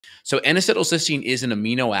So N-acetylcysteine is an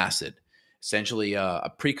amino acid, essentially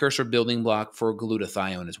a precursor building block for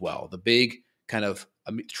glutathione as well. The big kind of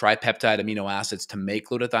tripeptide amino acids to make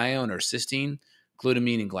glutathione are cysteine,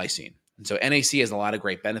 glutamine, and glycine. And so NAC has a lot of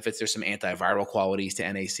great benefits. There's some antiviral qualities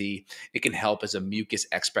to NAC. It can help as a mucus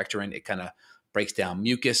expectorant. It kind of breaks down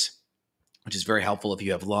mucus, which is very helpful if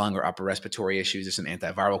you have lung or upper respiratory issues. There's some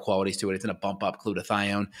antiviral qualities to it. It's going to bump up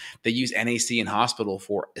glutathione. They use NAC in hospital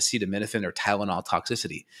for acetaminophen or Tylenol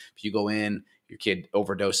toxicity. If you go in, your kid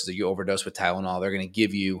overdoses or you overdose with Tylenol, they're going to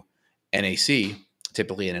give you NAC,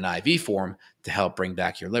 typically in an IV form, to help bring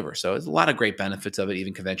back your liver. So there's a lot of great benefits of it.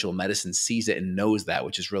 Even conventional medicine sees it and knows that,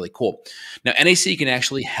 which is really cool. Now, NAC can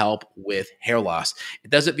actually help with hair loss.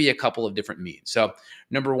 It does it via a couple of different means. So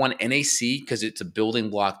number one, NAC, because it's a building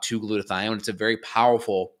block to glutathione, it's a very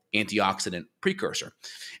powerful antioxidant precursor.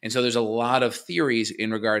 And so there's a lot of theories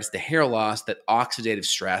in regards to hair loss that oxidative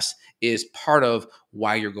stress is part of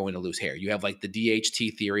why you're going to lose hair. You have like the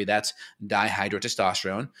DHT theory, that's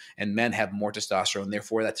dihydrotestosterone, and men have more testosterone.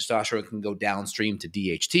 Therefore, that testosterone can go downstream to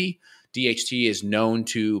DHT. DHT is known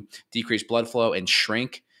to decrease blood flow and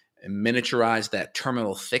shrink and miniaturize that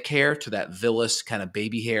terminal thick hair to that villous kind of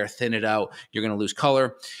baby hair, thin it out. You're going to lose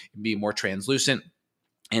color, be more translucent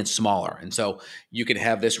and smaller. And so you can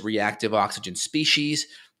have this reactive oxygen species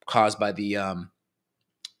caused by the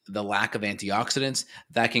lack of antioxidants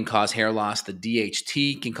that can cause hair loss. The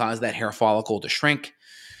DHT can cause that hair follicle to shrink.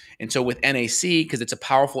 And so with NAC, because it's a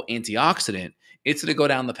powerful antioxidant, it's going to go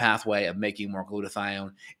down the pathway of making more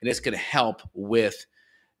glutathione, and it's going to help with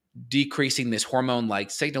decreasing this hormone-like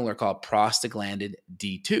signaler called prostaglandin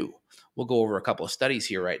D2. We'll go over a couple of studies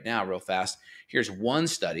here right now real fast. Here's one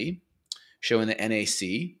study showing that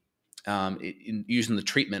NAC using the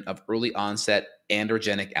treatment of early onset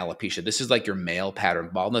androgenic alopecia. This is like your male pattern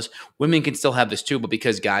baldness. Women can still have this too, but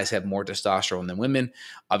because guys have more testosterone than women,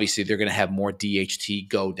 obviously they're going to have more DHT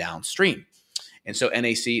go downstream. And so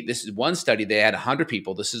NAC, this is one study. They had 100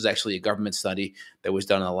 people. This is actually a government study that was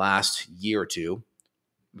done in the last year or two,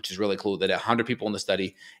 which is really cool. That 100 people in the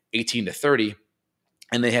study, 18 to 30,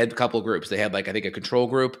 and they had a couple of groups. They had like, I think, a control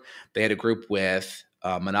group. They had a group with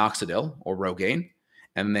minoxidil or Rogaine,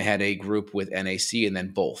 and then they had a group with NAC and then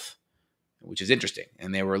both, which is interesting.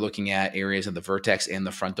 And they were looking at areas of the vertex and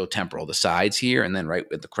the frontotemporal, the sides here, and then right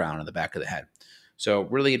at the crown and the back of the head. So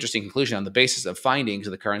really interesting conclusion. On the basis of findings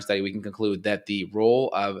of the current study, we can conclude that the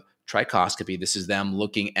role of tricoscopy, this is them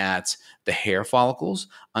looking at the hair follicles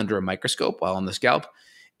under a microscope while on the scalp,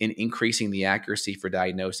 in increasing the accuracy for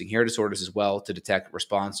diagnosing hair disorders as well to detect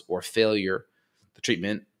response or failure. The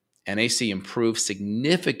treatment, NAC, improves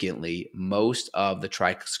significantly most of the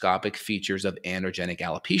tricoscopic features of androgenic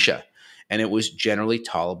alopecia, and it was generally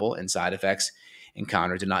tolerable, and side effects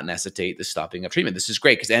encountered did not necessitate the stopping of treatment. This is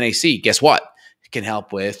great because NAC, guess what? It can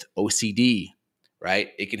help with OCD, right?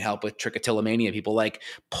 It can help with trichotillomania, people like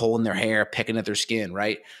pulling their hair, picking at their skin,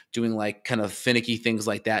 right? Doing like kind of finicky things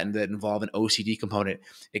like that and that involve an OCD component.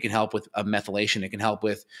 It can help with methylation. It can help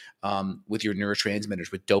with your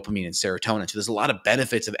neurotransmitters, with dopamine and serotonin. So there's a lot of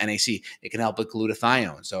benefits of NAC. It can help with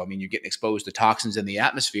glutathione. So, I mean, you're getting exposed to toxins in the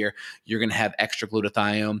atmosphere. You're going to have extra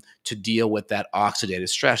glutathione to deal with that oxidative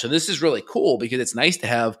stress. So this is really cool because it's nice to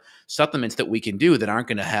have supplements that we can do that aren't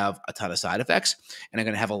going to have a ton of side effects and are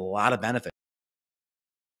going to have a lot of benefits.